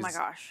so he's,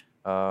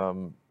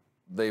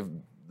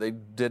 they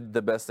did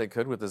the best they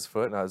could with his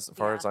foot. And as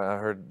far as I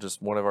heard,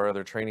 just one of our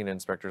other training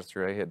inspectors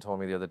through A had told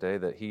me the other day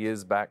that he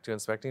is back to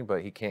inspecting,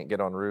 but he can't get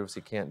on roofs.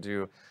 He can't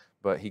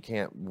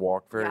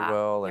walk very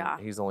well.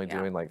 And he's only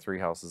doing like 3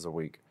 houses a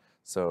week.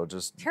 So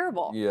just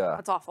terrible. Yeah.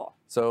 That's awful.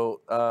 So,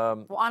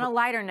 well, on a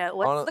lighter note,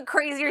 what's the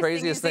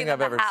craziest thing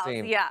I've ever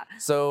seen? Yeah.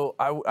 So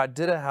I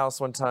did a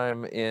house one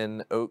time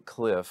in Oak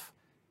Cliff,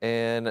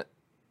 and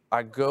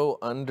I go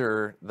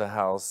under the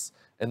house,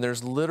 and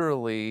there's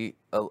literally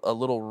a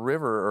little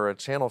river or a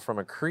channel from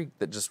a creek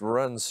that just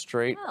runs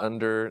straight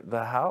under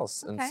the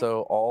house. And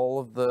so all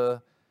of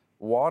the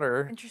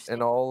water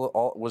and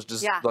all was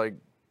just like,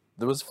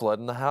 there was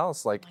flooding the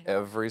house like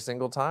every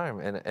single time.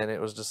 And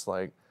it was just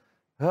like,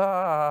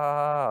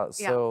 so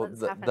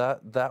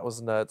that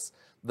was nuts.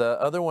 The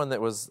other one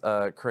that was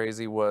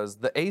crazy was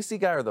the AC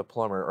guy or the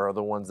plumber are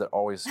the ones that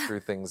always screw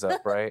things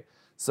up, right?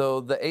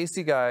 So the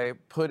AC guy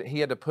he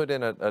had to put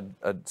in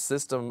a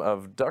system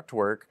of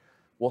ductwork.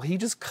 Well, he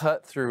just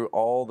cut through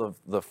all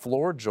the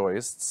floor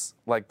joists,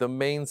 like the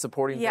main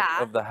supporting thing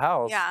of the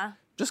house. Yeah.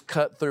 Just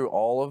cut through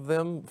all of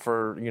them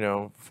for,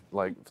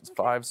 like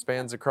 5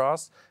 spans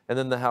across. And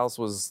then the house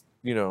was,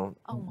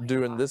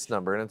 doing this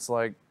number. And it's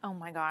like, oh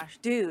my gosh,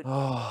 dude.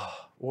 Oh,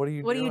 what are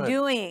you doing? What are you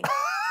doing?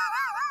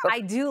 I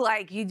do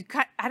like you.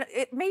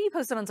 Maybe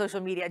post it on social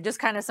media. Just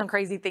kind of some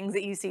crazy things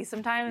that you see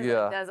sometimes.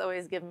 Yeah. It does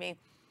always give me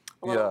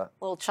a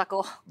little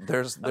chuckle.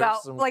 There's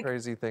some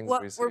crazy things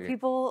we see. What were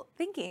people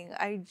thinking?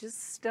 I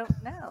just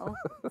don't know.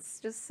 It's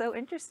just so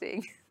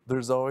interesting.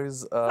 There's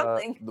always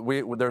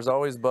there's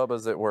always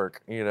Bubbas at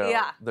work.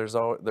 Yeah. There's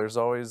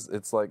always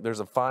it's like there's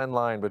a fine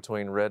line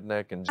between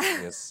redneck and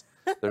genius.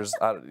 There's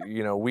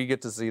we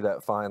get to see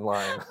that fine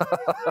line.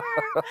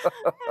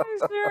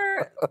 I'm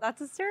sure.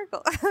 That's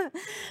hysterical.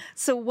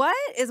 So what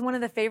is one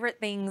of the favorite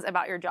things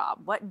about your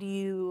job? What do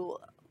you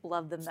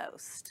love the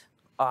most?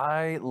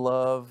 I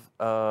love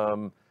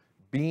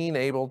being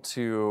able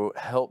to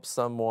help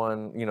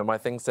someone, my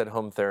thing said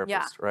home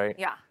therapist, right?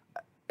 Yeah.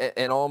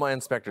 And all my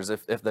inspectors,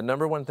 if the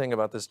number one thing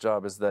about this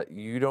job is that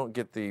you don't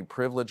get the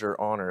privilege or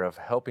honor of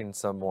helping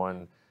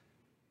someone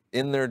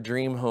in their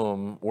dream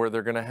home where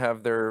they're going to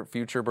have their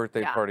future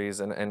birthday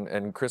parties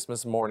and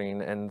Christmas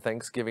morning and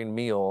Thanksgiving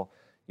meal,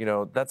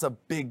 that's a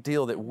big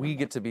deal that we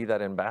get to be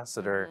that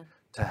ambassador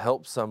to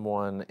help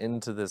someone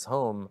into this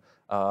home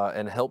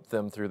and help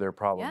them through their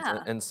problems.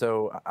 Yeah. And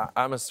so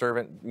I'm a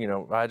servant,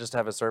 I just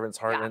have a servant's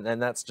heart,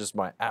 and that's just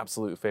my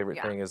absolute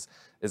favorite thing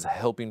is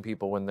helping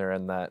people when they're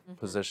in that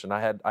position.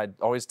 I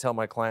always tell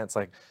my clients,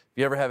 like, if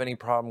you ever have any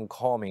problem,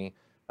 call me.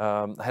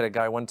 I had a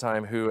guy one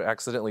time who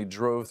accidentally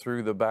drove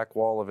through the back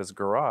wall of his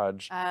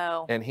garage,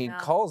 and he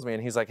calls me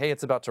and he's like, "Hey,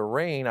 it's about to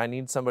rain. I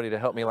need somebody to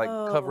help me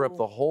cover up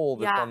the hole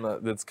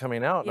that's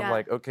coming out." And I'm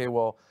like, "Okay,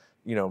 well,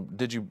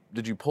 did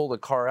you pull the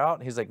car out?"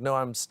 And he's like, "No,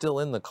 I'm still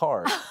in the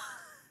car."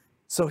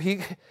 So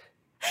he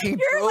You're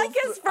drove, like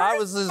his first I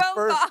was his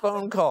first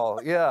phone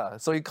call. Yeah.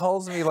 So he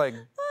calls me like,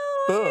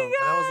 boom. And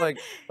I was like,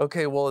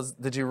 okay, well,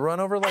 did you run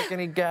over like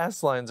any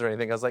gas lines or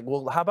anything? I was like,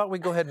 well, how about we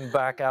go ahead and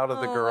back out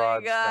of the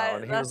garage now?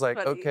 And he was like,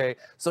 okay.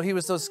 So he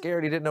was so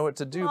scared he didn't know what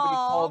to do, but he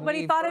called me But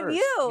he thought first. of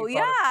you, Which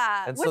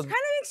kind of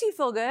makes you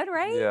feel good,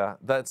 right? Yeah,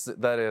 that's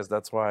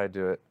why I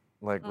do it.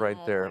 Like right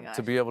there,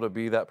 to be able to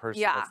be that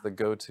person that's the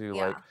go-to,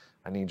 like,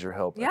 I need your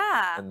help.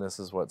 And this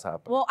is what's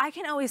happening. Well, I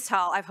can always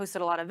tell. I've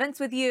hosted a lot of events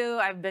with you.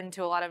 I've been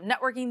to a lot of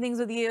networking things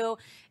with you.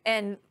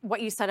 And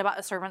what you said about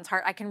a servant's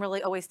heart, I can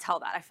really always tell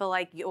that. I feel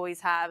like you always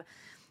have,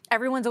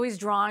 everyone's always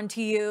drawn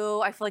to you.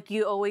 I feel like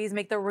you always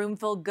make the room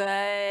feel good.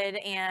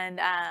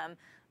 And, I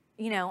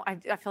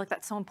feel like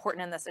that's so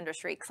important in this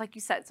industry. Because like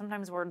you said,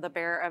 sometimes we're the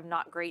bearer of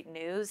not great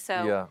news.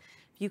 So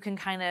if you can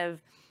kind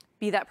of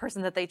be that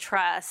person that they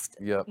trust,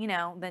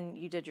 then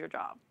you did your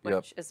job,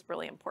 which is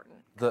really important.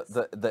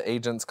 The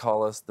agents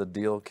call us the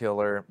deal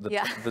killer,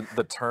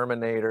 the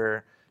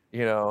Terminator.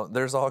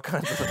 There's all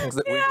kinds of things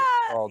that we get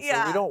called.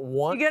 So we don't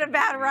want. You get a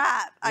bad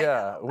rap.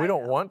 We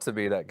don't want to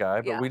be that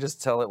guy, but we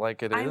just tell it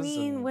like it is. I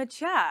mean,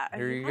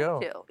 here you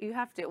go. You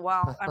have to.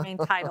 Well, I mean,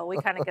 title. We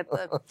kind of get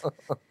the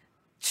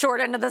short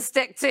end of the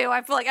stick too.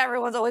 I feel like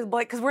everyone's always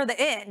because we're the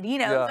end.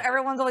 So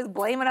everyone's always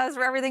blaming us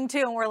for everything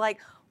too, and we're like,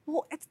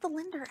 well, it's the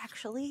lender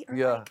actually.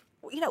 Or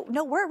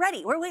no, we're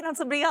ready. We're waiting on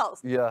somebody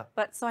else. Yeah.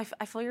 But so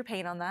I feel your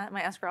pain on that.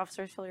 My escrow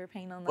officers feel your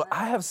pain on that. Well,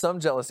 I have some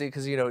jealousy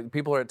because,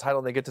 people are at title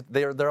and they get to,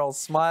 they're all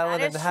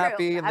smiling and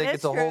happy and they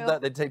get to hold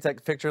that. They take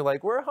that picture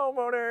like, we're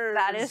homeowners.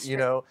 That is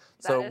true.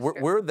 So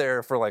we're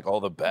there for like all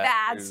the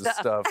bad news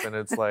stuff. And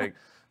it's like,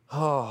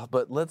 oh,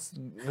 but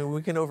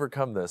we can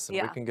overcome this and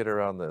we can get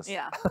around this.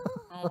 Yeah.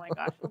 Oh my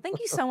gosh. Well, thank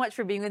you so much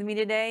for being with me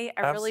today.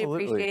 I really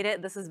appreciate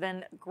it. This has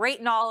been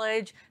great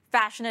knowledge,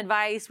 fashion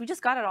advice. We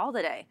just got it all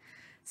today.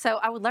 So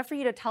I would love for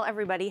you to tell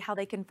everybody how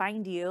they can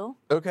find you.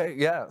 Okay.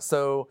 Yeah.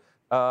 So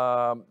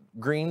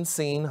Green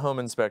Scene Home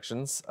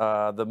Inspections.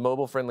 The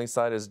mobile friendly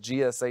site is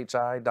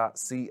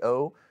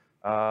gshi.co.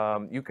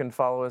 You can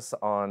follow us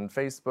on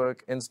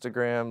Facebook,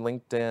 Instagram,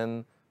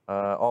 LinkedIn,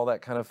 all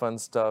that kind of fun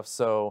stuff.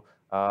 So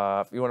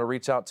if you want to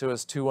reach out to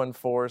us,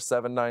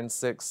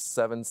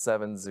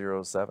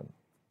 214-796-7707.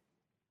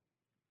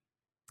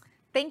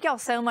 Thank y'all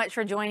so much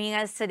for joining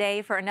us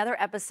today for another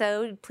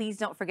episode. Please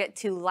don't forget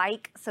to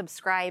like,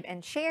 subscribe,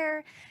 and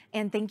share.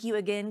 And thank you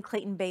again,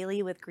 Clayton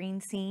Baily with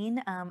Green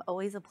Scene.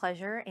 Always a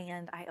pleasure,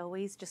 and I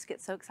always just get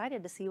so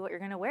excited to see what you're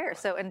going to wear.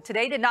 And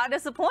today did not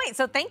disappoint,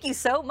 so thank you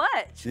so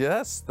much.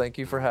 Yes, thank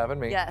you for having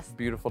me. Yes.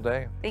 Beautiful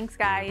day. Thank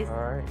guys.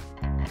 All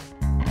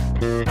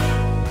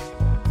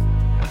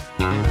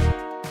right.